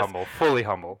 Absolutely yes. humble. Fully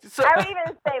humble. So, I would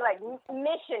even say like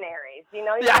missionaries. You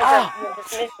know, you Yeah. guys are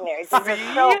just missionaries. You're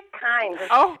just so See? kind.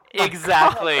 Just- Oh,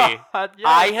 exactly.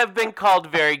 I have been called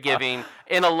very giving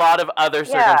in a lot of other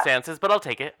Yeah. circumstances, but I'll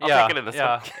take it. I'll take it in this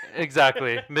one.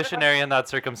 exactly. Missionary in that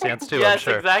circumstance too. yes, I'm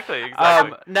sure. exactly.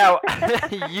 Now,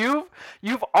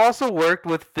 you've also worked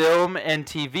with film and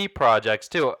TV projects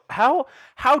too.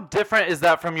 How different is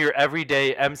that from your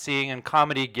everyday emceeing and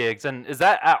comedy gigs? And is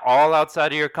that at all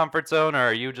outside of your comfort zone, or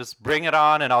are you just bring it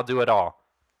on and I'll do it all?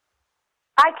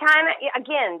 I kind of,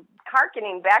 again,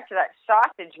 hearkening back to that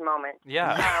sausage moment.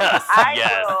 Yeah. Yes.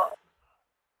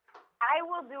 I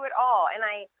will do it all, and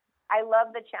I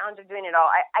love the challenge of doing it all.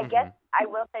 I guess I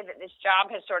will say that this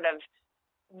job has sort of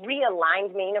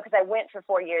realigned me, you know, because I went for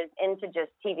 4 years into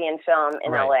just TV and film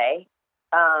in Right.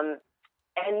 LA.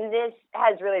 And this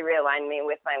has really realigned me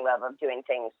with my love of doing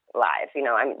things live. You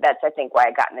know, that's, I think, why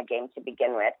I got in the game to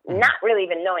begin with. Not really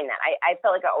even knowing that. I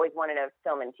felt like I always wanted a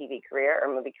film and TV career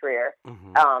or movie career.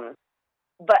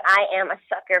 But I am a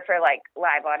sucker for, like,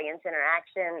 live audience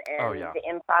interaction and the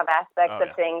improv aspects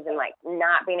of things and, like,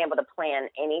 not being able to plan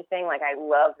anything. Like, I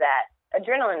love that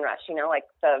adrenaline rush, you know, like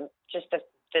the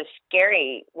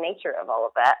scary nature of all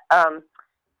of that.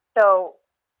 So,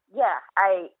 yeah,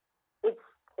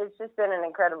 it's just been an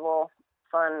incredible,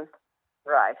 fun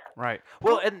ride. Right.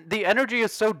 Well, and the energy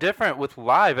is so different with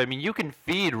live. I mean, you can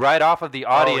feed right off of the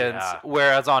audience,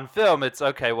 whereas on film, it's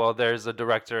okay. Well, there's a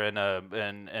director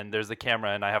and there's the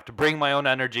camera, and I have to bring my own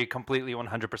energy completely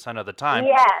 100% of the time.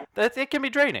 Yeah. It can be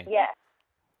draining. Yeah.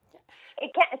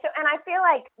 It can. So, and I feel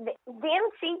like the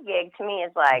MC gig to me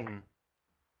is like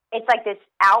it's like this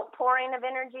outpouring of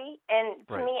energy, and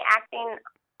to me, acting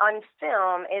on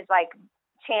film is like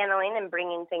channeling and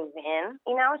bringing things in,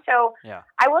 you know? So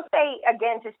I will say,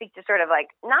 again, to speak to sort of like,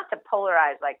 not to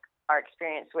polarize like our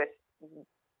experience with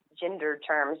gender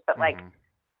terms, but like,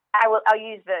 I'll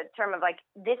use the term of like,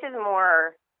 this is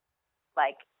more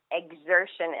like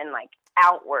exertion and like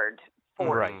outward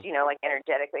force, you know, like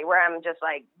energetically, where I'm just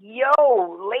like,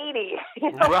 yo, lady,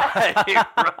 you know,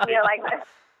 you know, like,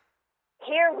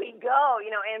 here we go, you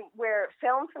know, and where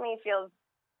film for me feels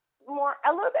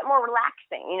a little bit more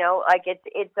relaxing, you know, like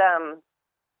it's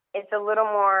a little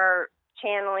more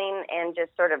channeling and just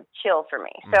sort of chill for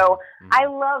me. So I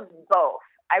love both.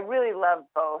 I really love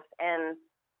both. And,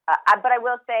 but I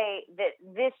will say that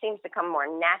this seems to come more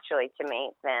naturally to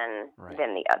me than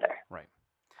the other. Right.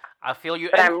 I feel you.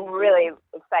 But I'm really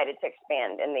excited to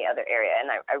expand in the other area,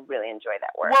 and I really enjoy that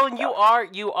work. Well, and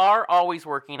you are always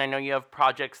working. I know you have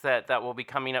projects that will be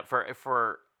coming up for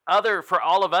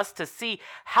all of us to see.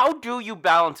 How do you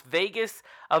balance Vegas?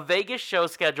 A Vegas show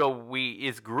schedule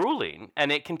is grueling,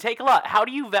 and it can take a lot. How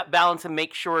do you balance and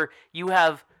make sure you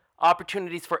have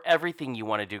opportunities for everything you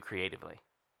want to do creatively?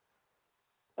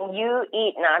 You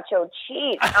eat nacho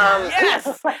cheese.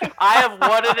 Yes, I have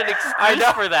wanted an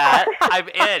excuse for that. I'm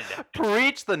in.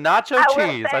 Preach the nacho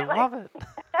cheese. I love it.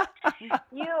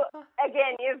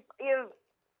 You've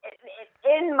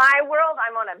in my world,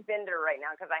 I'm on a bender right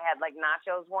now because I had like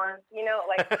nachos once, you know,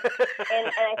 like,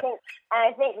 and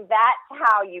I think that's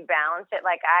how you balance it.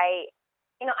 Like I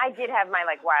did have my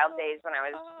like wild days when I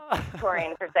was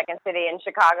touring for Second City in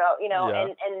Chicago, you know,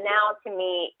 and now to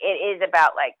me it is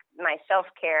about like my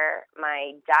self-care,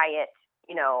 my diet,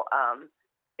 you know,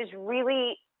 just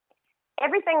really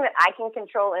everything that I can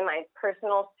control in my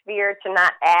personal sphere to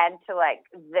not add to like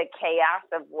the chaos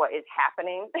of what is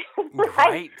happening.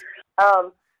 Right.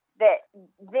 That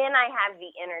then I have the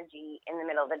energy in the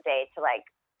middle of the day to like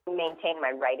maintain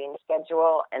my writing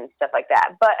schedule and stuff like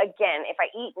that. But again, if I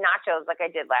eat nachos like I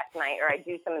did last night, or I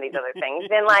do some of these other things,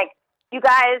 then like you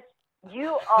guys,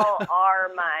 you all are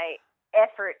my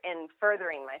effort in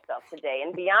furthering myself today,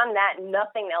 and beyond that,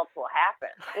 nothing else will happen.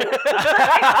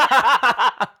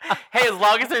 Hey, as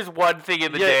long as there's one thing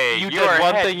in the day, you you did are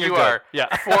one ahead. thing, you're You good. are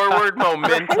Yeah. forward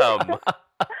momentum.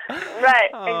 Right,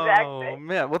 Oh exactly.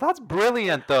 man, well that's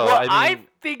brilliant though. Well, I mean,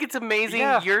 think it's amazing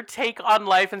yeah. your take on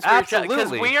life and spirituality, because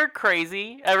Absolutely. we are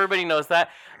crazy. Everybody knows that.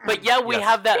 But yeah, we Yes.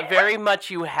 have that very much.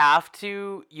 You have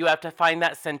to find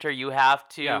that center. You have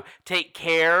to Yeah. take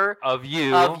care of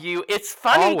you, of you. It's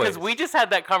funny because Always. we just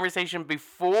had that conversation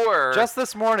before. just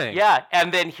this morning. Yeah,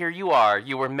 and then here you are.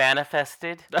 You were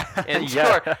manifested. And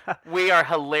Yeah. we are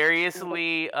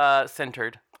hilariously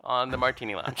centered on the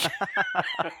Martini Lounge.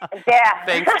 Yeah.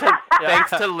 Thanks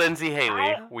to Lindsay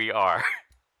Haley, we are.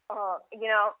 Oh, you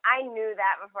know, I knew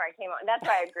that before I came on. That's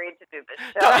why I agreed to do this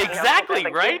show. No, you know, exactly,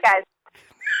 because, right?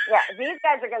 These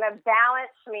guys are going to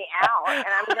balance me out, and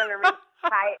I'm going to reach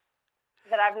heights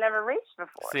that I've never reached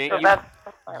before. See, so you- that's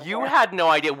You had no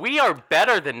idea. We are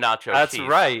better than Nacho That's Cheese.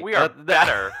 right. We are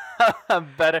better.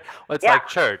 Better. Well, it's Yeah. like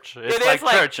church. It's It like is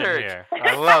like church church. in here.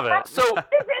 I love it. So,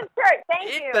 This is church.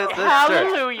 Thank you. This is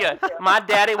hallelujah. My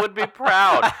daddy would be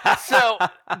proud. So,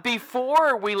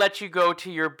 before we let you go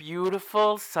to your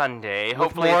beautiful Sunday,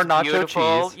 hopefully more it's nacho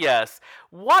beautiful. cheese. Yes.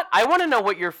 I want to know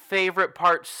what your favorite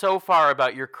part so far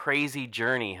about your crazy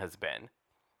journey has been.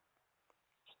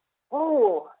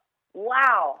 Ooh,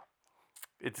 wow.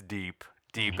 It's deep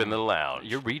in the lounge.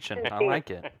 You're reaching. I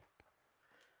like it.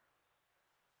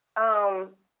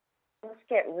 Let's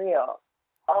get real.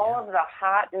 All of the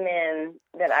hot men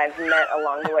that I've met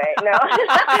along the way. No.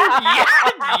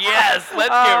 Yes, let's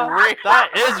get real.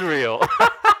 That is real.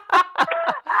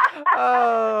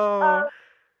 Oh.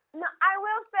 No, I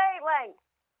will say, like,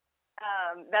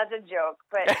 that's a joke,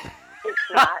 but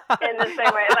it's not in the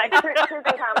same way. Like, truth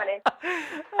and comedy.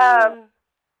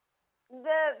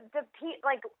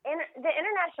 The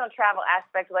international travel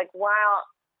aspect, like, while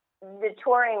the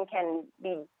touring can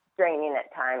be draining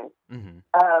at times,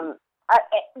 Mm-hmm.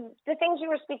 the things you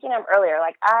were speaking of earlier,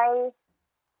 like, I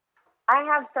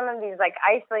have some of these, like,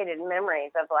 isolated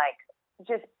memories of, like,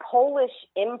 just Polish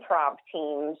improv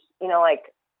teams, you know,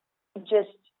 like, just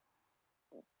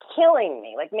killing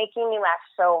me, like, making me laugh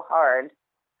so hard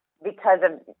because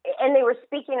of, and they were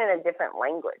speaking in a different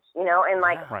language, you know, and,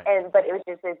 like, Right. but it was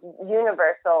just this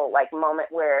universal, like,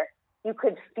 moment where you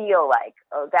could feel like,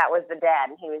 oh, that was the dad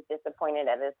and he was disappointed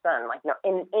at his son, like, no,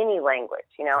 in any language,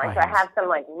 you know. And so I Right. have some,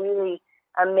 like, really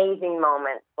amazing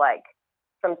moments, like,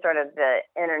 from sort of the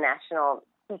international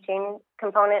teaching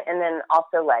component, and then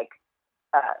also, like,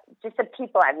 just the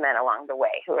people I've met along the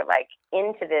way who are, like,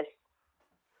 into this.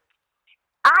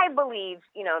 I believe,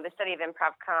 you know, the study of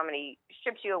improv comedy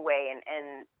strips you away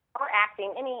and or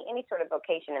acting, any sort of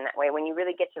vocation in that way, when you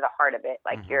really get to the heart of it,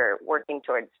 like, Mhm. you're working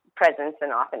towards presence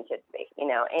and authenticity, you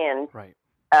know, and Right.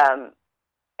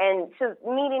 and so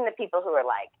meeting the people who are,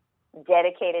 like,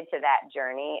 dedicated to that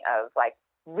journey of, like,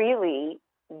 really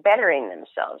bettering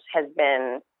themselves has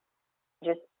been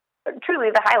just truly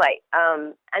the highlight.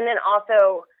 And then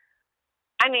also,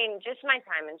 I mean, just my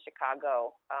time in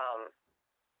Chicago,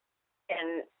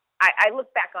 and I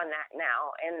look back on that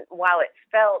now, and while it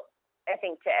felt, I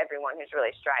think, to everyone who's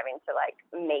really striving to, like,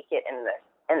 make it in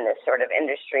this sort of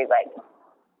industry, like,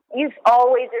 you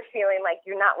always are feeling like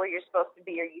you're not where you're supposed to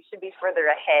be, or you should be further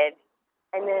ahead.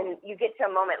 And then you get to a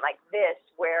moment like this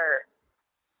where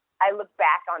I look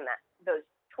back on those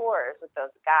tours with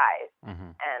those guys,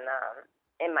 Mm-hmm. and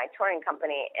in my touring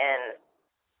company, and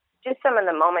just some of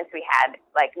the moments we had,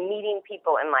 like, meeting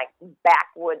people in, like,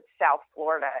 backwoods South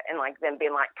Florida, and, like, them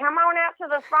being like, come on out to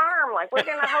the farm, like, we're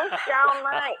gonna host you all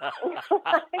night.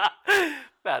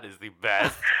 That is the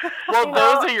best. Well, You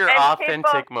those know, are your and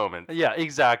authentic people- moments. Yeah,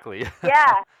 exactly.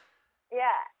 Yeah,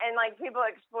 and, like, people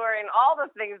exploring all the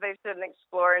things they shouldn't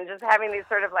explore, and just having these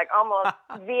sort of, like, almost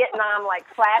Vietnam, like,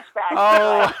 flashbacks to,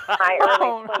 like, my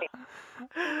early 20s,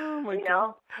 Oh my you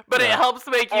know? But it Yeah. helps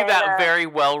make you And, that very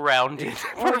well-rounded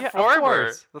Oh, yeah, of performer.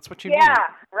 course. That's what you Yeah,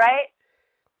 right?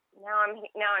 Now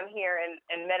I'm here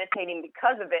and meditating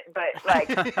because of it, but, like,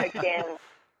 again,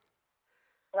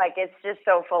 like, it's just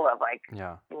so full of, like, need.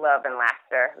 Yeah. love and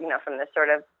laughter, you know, from this sort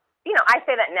of, you know, I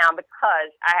say that now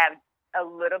because I have a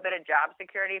little bit of job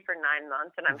security for 9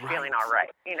 months, and I'm feeling all right,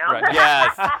 you know? Right.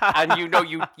 Yes, and you know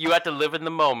you have to live in the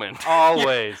moment.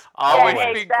 Always. Always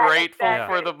Yeah, be exactly, grateful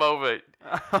exactly. for the moment.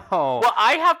 Oh. Well,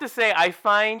 I have to say, I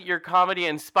find your comedy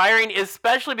inspiring,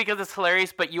 especially because it's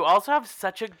hilarious, but you also have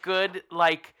such a good,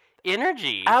 like,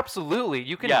 energy. Absolutely.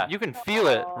 You can Yeah. you can feel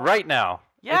it right now.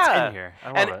 Yeah. It's in here. I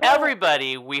love And it.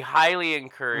 everybody, we highly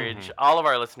encourage all of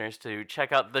our listeners to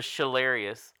check out the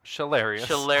Shilarious. Hilarious.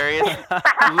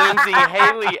 Lindsay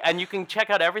Haley. And you can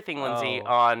check out everything, Lindsay, Oh.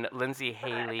 on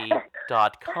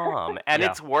lindsayhaley.com. And Yeah.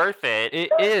 it's worth it. It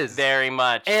is. Very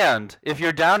much. And if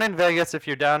you're down in Vegas, if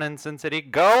you're down in Sin City,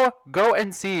 go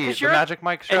and see 'Cause the you're- Magic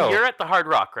Mike show. And you're at the Hard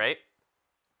Rock, right?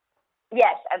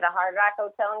 Yes, at the Hard Rock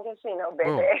Hotel and Casino,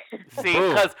 baby. See,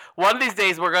 Boom. because one of these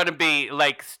days we're going to be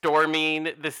like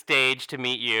storming the stage to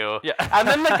meet you. Yeah. And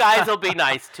then the guys will be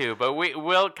nice too, but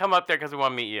we'll come up there because we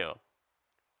want to meet you.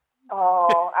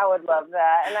 Oh, I would love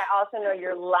that. And I also know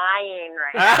you're lying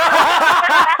right now.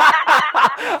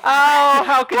 Oh,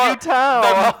 how could you tell?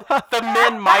 The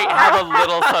men might have a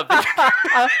little something.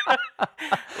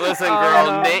 Listen,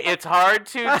 girl, it's hard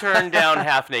to turn down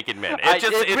half-naked men. It's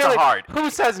really- hard. Who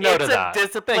says no It's to that? a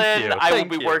discipline Thank you. I will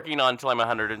Thank be you. working on until I'm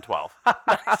 112.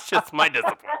 That's just my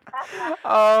discipline.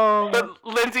 Oh, But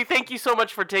Lindsay, thank you so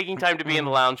much for taking time to be in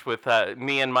the lounge with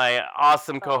me and my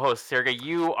awesome co-host Sergey.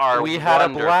 You are we had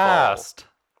wonderful. a blast.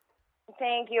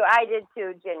 Thank you. I did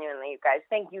too, genuinely, you guys.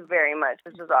 Thank you very much.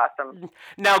 This was awesome.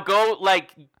 Now go,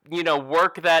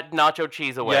 work that nacho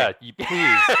cheese away. Yeah,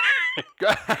 please.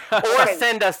 Or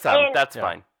send us some. And- That's Yeah.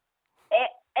 fine.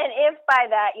 And if by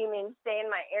that you mean stay in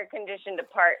my air-conditioned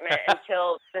apartment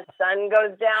until the sun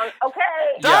goes down,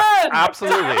 okay. Yeah, Done!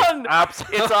 absolutely. Done!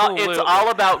 Absolutely. It's all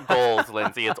about goals,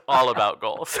 Lindsay. It's all about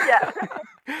goals. Yeah.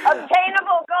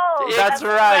 Obtainable goals. That's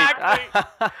right.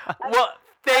 Well,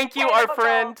 thank you, our Obtainable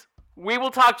friend. goals. We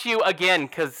will talk to you again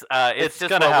because it's just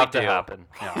gonna what have we to do. happen.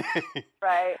 Yeah.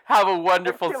 Right. Have a It's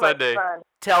wonderful too much Sunday. fun.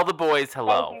 Tell the boys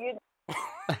hello. Thank you.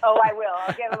 Oh, I will.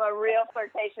 I'll give them a real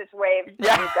flirtatious wave to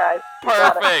you guys.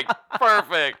 Perfect.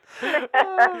 Perfect.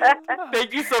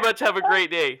 Thank you so much. Have a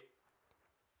great day.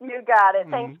 You got it.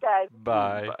 Thanks, guys.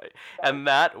 Bye. Bye. And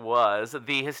that was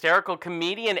the hysterical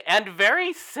comedian and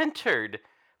very centered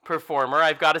performer.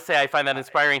 I've got to say, I find that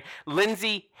inspiring.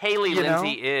 Lindsay Haley. You know?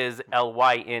 Lindsay is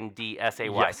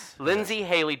Lyndsay. Yes.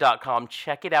 LindsayHaley.com.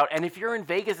 Check it out. And if you're in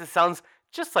Vegas, it sounds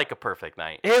just like a perfect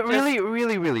night. It really,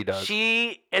 really, really does.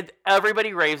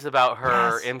 Everybody raves about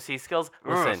her Yes. MC skills.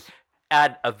 Listen, Yes.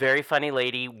 add a very funny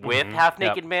lady with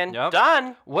half-naked Yep. men. Yep.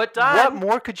 Done. What Done.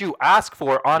 more could you ask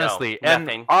for, honestly? And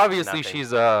nothing. obviously, Nothing. she's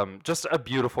just a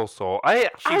beautiful soul. I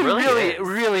really really, is.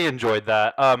 really enjoyed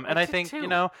that. And I did think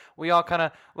too. we all kind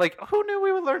of who knew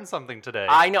we would learn something today?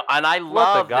 I know, and I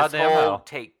love this goddamn whole hell.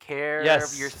 take care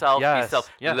Yes, of yourself. Be yes, self.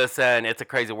 yes. Listen, it's a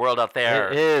crazy world out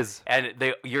there. It is, And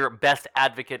your best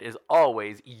advocate is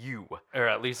always you. or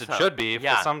at least it So, should be.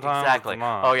 Yeah, but sometimes exactly. it's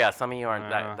not. Oh yeah, some of you aren't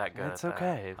Yeah, that good. it's at that.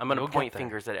 okay. I'm gonna You'll get point there.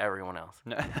 fingers at everyone else.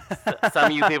 Some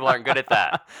of you people aren't good at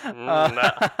that.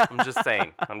 I'm just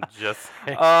saying. I'm just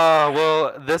saying.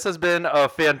 Well, this has been a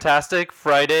fantastic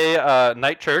Friday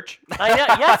night church.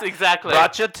 Yes, exactly.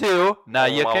 Brought you two. Now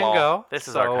you can Well, go. This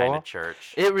is our kind So, of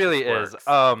church. It really is. Works.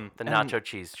 The The nacho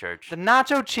cheese church. The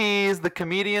nacho cheese, the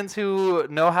comedians who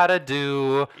know how to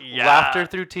do Yeah. laughter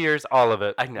through tears, all of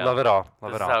it. I know. Love it all.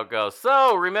 Love This it is all. how it goes.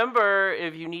 So remember,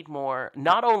 if you need more,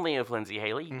 not only of Lindsay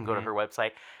Haley, you can Mm-hmm. go to her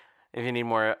website. If you need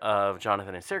more of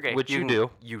Jonathan and Sergey, Which you can-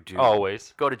 do. You do.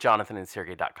 Always. Go to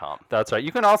jonathanandsergey.com. That's right.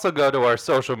 You can also go to our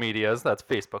social medias. That's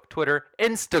Facebook, Twitter,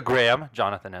 Instagram.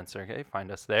 Jonathan and Sergey.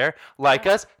 Find us there. Like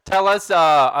us. Tell us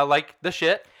I like the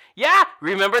shit. Yeah,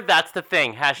 remember that's the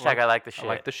thing. Hashtag I like the shit. I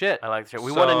like the shit. I like the shit.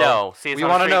 We want to So, know. See us we on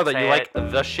want to the know street, that you say like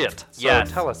it. the shit. So Yes.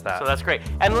 tell us that. So that's great.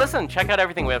 And listen, check out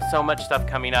everything. We have so much stuff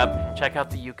coming up. Check out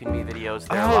the You Can Be videos.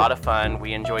 They're a Oh. lot of fun.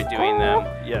 We enjoy doing them.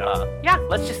 Yeah. Yeah,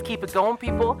 let's just keep it going,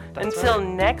 people. That's Until right.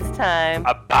 next time.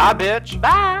 Bye, bitch.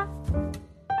 Bye.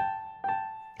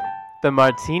 The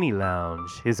Martini Lounge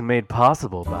is made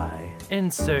possible by,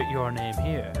 Insert your name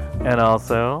here. and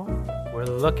also, We're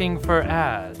looking for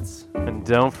ads. and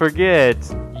don't forget,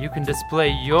 You can display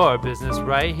your business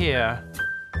right here.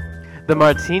 the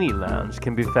Martini Lounge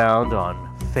can be found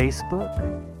on Facebook,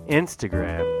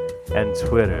 Instagram, and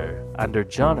Twitter under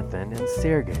Jonathan and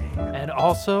Sergey. And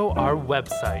also our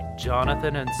website,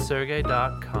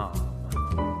 jonathanandsergey.com.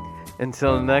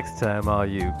 Until next time, all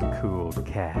you cool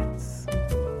cats.